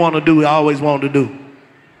did that he want to do? I always wanted to do.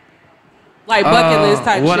 Like bucket list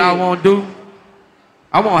type what shit. I want to do?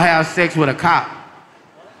 I want to have sex with a cop.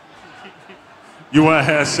 You want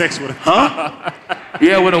to have sex with a cop?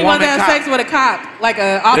 Yeah, with a woman cop. You want to have sex with a cop, like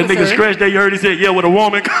an officer. That nigga scratched that. You heard he said, yeah, with a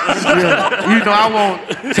woman cop. Yeah. I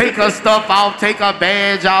want take her stuff off, take her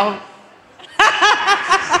badge off.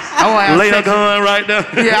 I want to have lay her sex gun right there.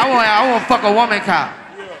 Yeah, I want to fuck a woman cop.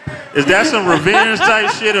 Is that some revenge type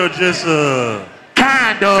shit or just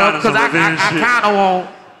kind of? Because I kind of want.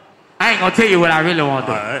 I ain't gonna tell you what I really want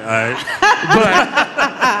to do. All right. But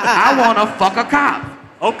I want to fuck a cop.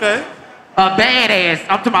 Okay. A badass.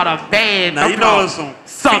 I'm talking about a bad. Now, it's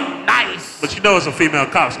something nice. But it's some female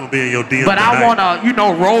cops gonna be in your DM. But tonight. I want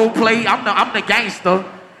to, role play. I'm the gangster,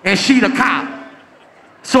 and she the cop.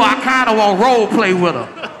 So I kind of want role play with her.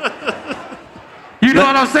 You know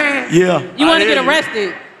what I'm saying? Yeah. You want to get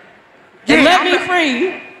arrested? Yeah, let me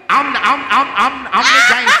free. I'm the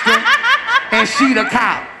gangster, and she the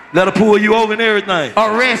cop. Let her pull you over and everything.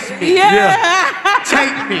 Arrest me. Yeah.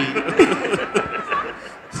 Take me.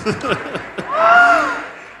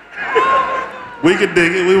 We can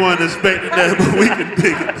dig it. We weren't expecting that, but we can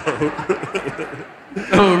dig it though.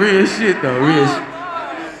 Oh, real shit though. Real shit.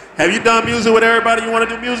 Have you done music with everybody you want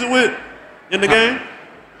to do music with in the game?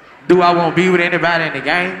 Do I want to be with anybody in the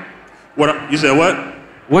game? What you said? What?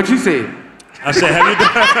 What you said? I said,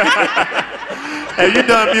 have you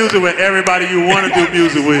done music with everybody you want to do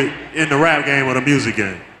music with in the rap game or the music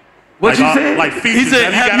game? What you said? Like features. He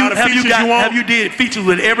said, have you did features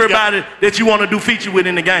with everybody that you want to do feature with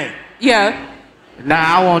in the game? Yeah. Nah,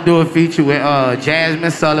 I want to do a feature with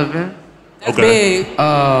Jasmine Sullivan. That's big.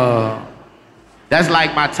 That's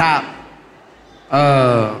like my top.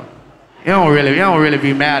 it don't really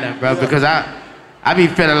be mattering, bro, because I be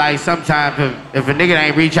feeling like sometimes if a nigga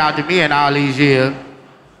ain't reach out to me in all these years,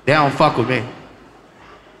 they don't fuck with me.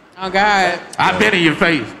 Oh, God. I been in your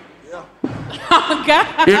face. Yeah. Oh,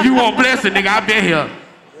 God. If you want blessing, nigga, I been here.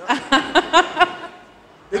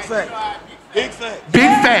 Big facts. Big facts. Big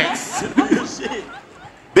facts.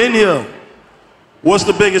 Been here. What's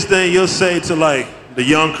the biggest thing you'll say to like the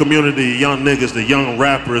young community, the young niggas, the young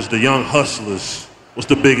rappers, the young hustlers? What's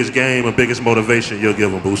the biggest game and biggest motivation you'll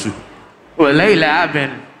give them, Boosie? Well, lately I've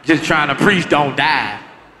been just trying to preach don't die.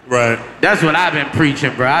 Right. That's what I've been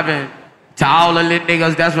preaching, bro. I've been, to all the lit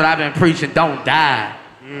niggas, that's what I've been preaching, don't die.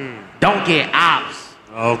 Don't get ops.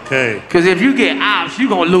 Okay. Because if you get ops, you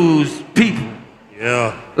gonna lose people.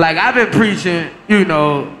 Yeah. Like, I've been preaching, you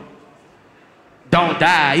know, don't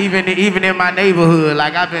die. Even in my neighborhood,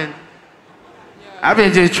 like, I've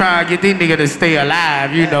been just trying to get these niggas to stay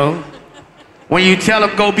alive, you know. When you tell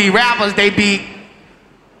them go be rappers, they be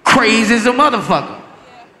crazy as a motherfucker.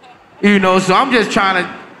 You know, so I'm just trying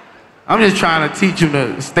to teach them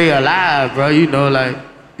to stay alive, bro. You know, like,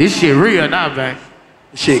 this shit real now, man.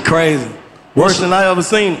 This shit crazy. Worse than I ever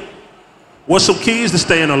seen it. What's some keys to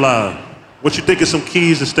staying alive? What you think is some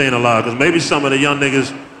keys to staying alive? Because maybe some of the young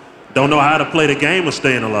niggas don't know how to play the game of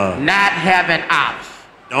staying alive. Not having ops.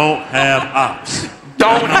 Don't have ops.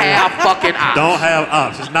 Don't have fucking ops. Don't have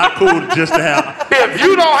ops. It's not cool just to have. If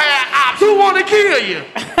you don't have ops, who want to kill you?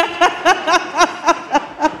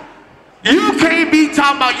 You can't be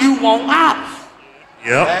talking about you want ops.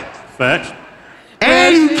 Yep. Facts.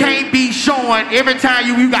 And you can't be showing every time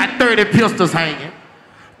you got 30 pistols hanging,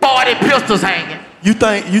 40 pistols hanging. You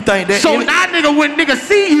think that? So now, nigga, when niggas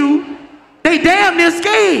see you, they damn near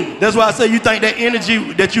scared. That's why I say you think that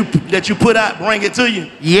energy that you put out bring it to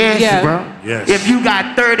you. Yes, bro. Yes. If you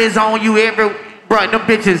got 30s on you bro, them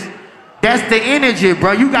bitches, that's the energy,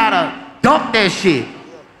 bro. You gotta dump that shit.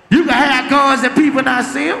 You can have guns and people not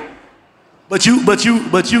see them. But you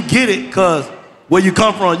get it, cause where you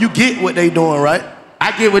come from, you get what they doing, right?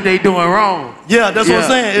 I get what they doing wrong. Yeah, that's what I'm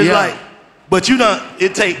saying. It's like, but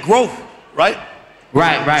it take growth, right?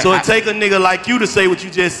 Right. So it take a nigga like you to say what you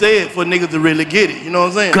just said for niggas to really get it. You know what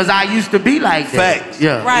I'm saying? Cause I used to be like that. Facts.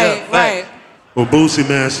 Yeah. Right. Well, Boosie,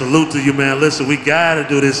 man, salute to you, man. Listen, we gotta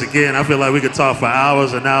do this again. I feel like we could talk for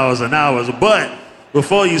hours and hours and hours. But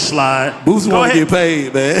before you slide, Boosie want to get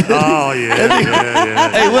paid, man. Oh yeah.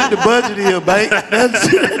 Hey, what the budget is, man? That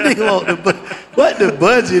nigga want what the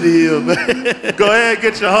budget is, man. Go ahead and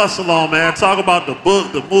get your hustle on, man. Talk about the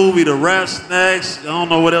book, the movie, the rap snacks. I don't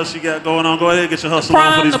know what else you got going on. Go ahead and get your hustle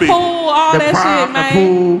on for these people. Pool, all that shit, man. The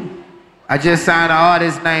pool. I just signed an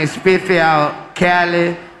artist named Spiffy out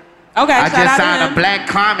Cali. Okay, I just signed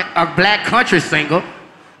a black country single.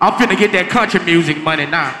 I'm finna get that country music money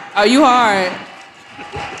now. Oh, you hard.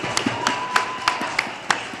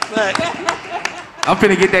 I'm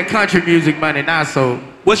finna get that country music money now, so.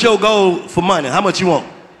 What's your goal for money? How much you want?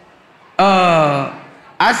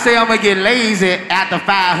 I say I'm gonna get lazy after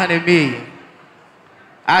 500 million.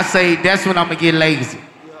 I say that's when I'm gonna get lazy.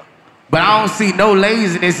 But I don't see no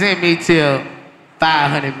laziness in me till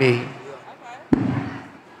 500 million.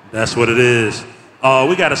 That's what it is.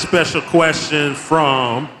 We got a special question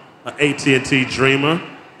from an AT&T Dreamer.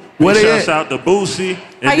 What shouts out to Boosie.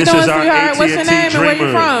 And How you this doing, is our sweetheart? AT&T What's your name Dreamer. and where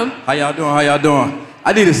you from? How y'all doing?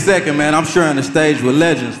 I need a second, man. I'm sharing the stage with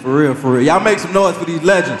legends, for real. Y'all make some noise for these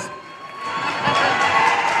legends.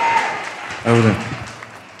 Over there.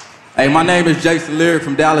 Hey, my name is Jason Lyric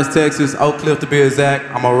from Dallas, Texas, Oak Cliff to be exact.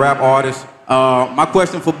 I'm a rap artist. My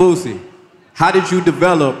question for Boosie, how did you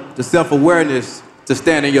develop the self-awareness to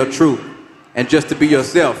stand in your truth and just to be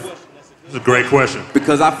yourself? That's a great question.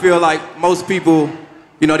 Because I feel like most people,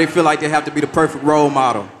 you know, they feel like they have to be the perfect role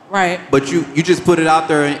model. Right. But you just put it out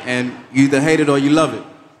there and you either hate it or you love it.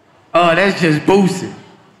 Oh, that's just Boosie.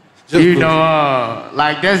 You know,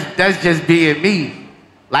 like that's just being me.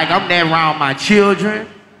 Like I'm there around my children.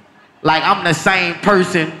 Like I'm the same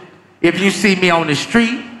person if you see me on the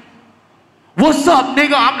street. What's up,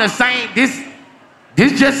 nigga? I'm the same.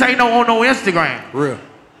 This just ain't on no Instagram. Real.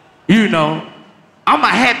 You know, I'm a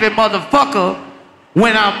happy motherfucker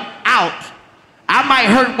when I'm out. I might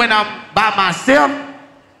hurt when I'm by myself,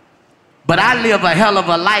 but I live a hell of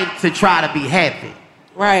a life to try to be happy.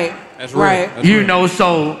 Right. That's real. Right. That's you real. know,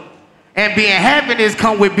 so, and being happiness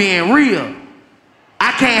come with being real.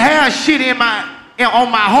 I can't have shit on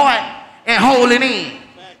my heart and hold it in.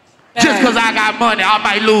 Just because I got money, I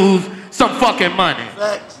might lose some fucking money.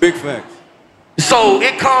 Big facts. So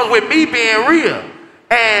it comes with me being real.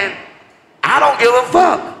 And I don't give a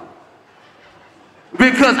fuck.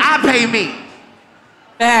 Because I pay me.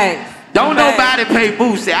 Thanks. Don't nobody pay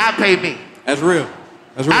Boosie. I pay me. That's real.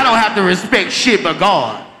 That's real. I don't have to respect shit but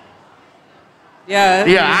God. Yeah.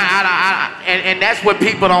 Yeah, and that's what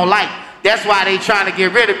people don't like. That's why they trying to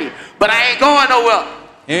get rid of me. But I ain't going nowhere.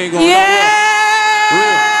 He ain't going nowhere.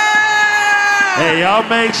 Hey, y'all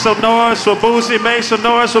make some noise for Boosie, make some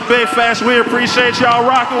noise for Big Facts. We appreciate y'all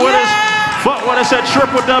rocking with us. Fuck with us at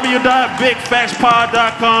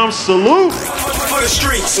www.bigfactspod.com. Salute. For the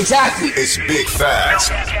streets. Exactly. It's Big Facts.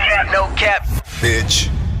 No cap. Bitch.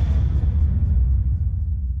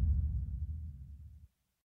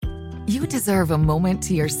 You deserve a moment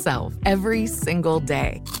to yourself every single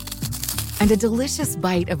day. And a delicious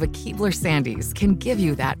bite of a Keebler Sandies can give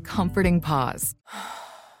you that comforting pause.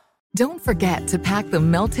 Don't forget to pack the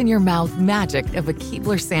melt-in-your-mouth magic of a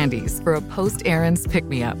Keebler Sandies for a post-errands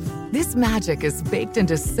pick-me-up. This magic is baked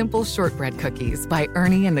into simple shortbread cookies by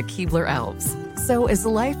Ernie and the Keebler Elves. So as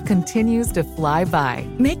life continues to fly by,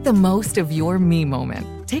 make the most of your me moment.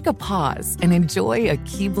 Take a pause and enjoy a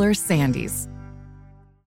Keebler Sandies.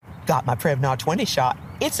 Got my Prevnar 20 shot.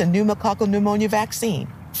 It's a pneumococcal pneumonia vaccine.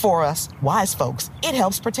 For us, wise folks, it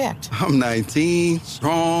helps protect. I'm 19,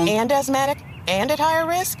 strong. And asthmatic, and at higher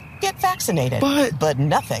risk? Get vaccinated. But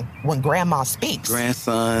nothing when grandma speaks.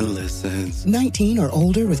 Grandson listens. 19 or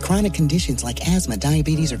older with chronic conditions like asthma,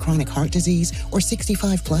 diabetes, or chronic heart disease, or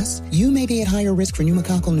 65 plus, you may be at higher risk for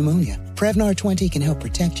pneumococcal pneumonia. Prevnar 20 can help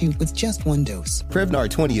protect you with just one dose. Prevnar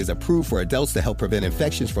 20 is approved for adults to help prevent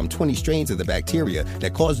infections from 20 strains of the bacteria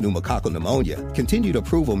that cause pneumococcal pneumonia. Continued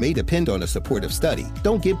approval may depend on a supportive study.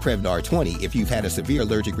 Don't get Prevnar 20 if you've had a severe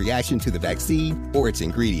allergic reaction to the vaccine or its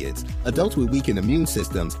ingredients. Adults with weakened immune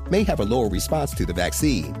systems may have a lower response to the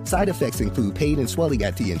vaccine. Side effects include pain and swelling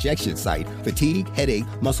at the injection site, fatigue, headache,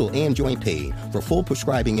 muscle, and joint pain. For full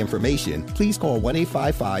prescribing information, please call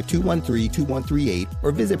 1-855-213-2138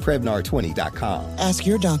 or visit Prevnar20.com. Ask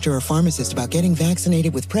your doctor or pharmacist about getting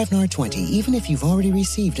vaccinated with Prevnar 20, even if you've already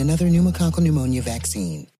received another pneumococcal pneumonia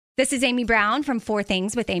vaccine. This is Amy Brown from 4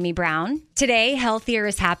 Things with Amy Brown. Today, Healthier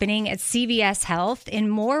is happening at CVS Health in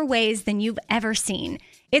more ways than you've ever seen.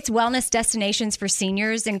 It's wellness destinations for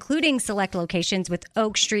seniors, including select locations with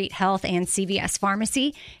Oak Street Health and CVS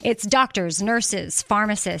Pharmacy. It's doctors, nurses,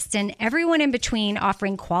 pharmacists, and everyone in between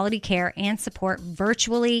offering quality care and support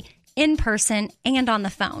virtually, in person, and on the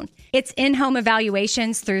phone. It's in-home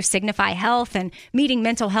evaluations through Signify Health and meeting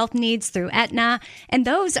mental health needs through Aetna. And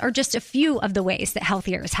those are just a few of the ways that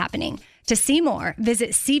Healthier is happening. To see more,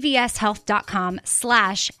 visit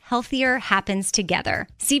cvshealth.com/healthier happens together.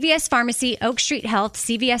 CVS Pharmacy, Oak Street Health,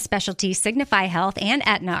 CVS Specialty, Signify Health, and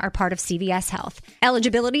Aetna are part of CVS Health.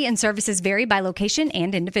 Eligibility and services vary by location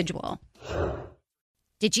and individual.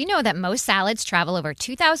 Did you know that most salads travel over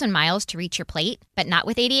 2,000 miles to reach your plate? But not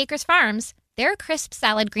with 80 Acres Farms. Their crisp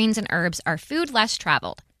salad greens and herbs are food less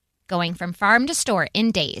traveled, going from farm to store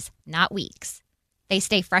in days, not weeks. They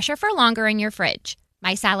stay fresher for longer in your fridge.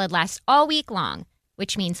 My salad lasts all week long,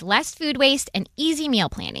 which means less food waste and easy meal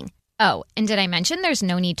planning. Oh, and did I mention there's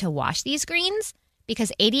no need to wash these greens?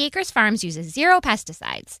 Because 80 Acres Farms uses 0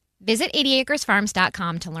 pesticides. Visit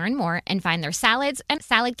 80acresfarms.com to learn more and find their salads and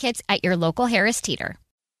salad kits at your local Harris Teeter.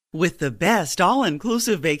 With the best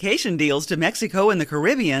all-inclusive vacation deals to Mexico and the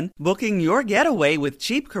Caribbean, booking your getaway with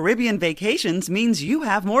Cheap Caribbean Vacations means you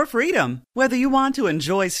have more freedom. Whether you want to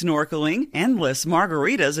enjoy snorkeling, endless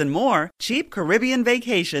margaritas, and more, Cheap Caribbean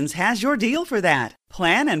Vacations has your deal for that.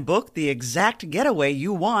 Plan and book the exact getaway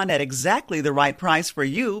you want at exactly the right price for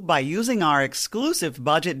you by using our exclusive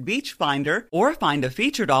budget beach finder, or find a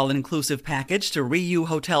featured all-inclusive package to Riu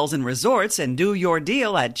Hotels and Resorts and do your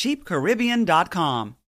deal at cheapcaribbean.com.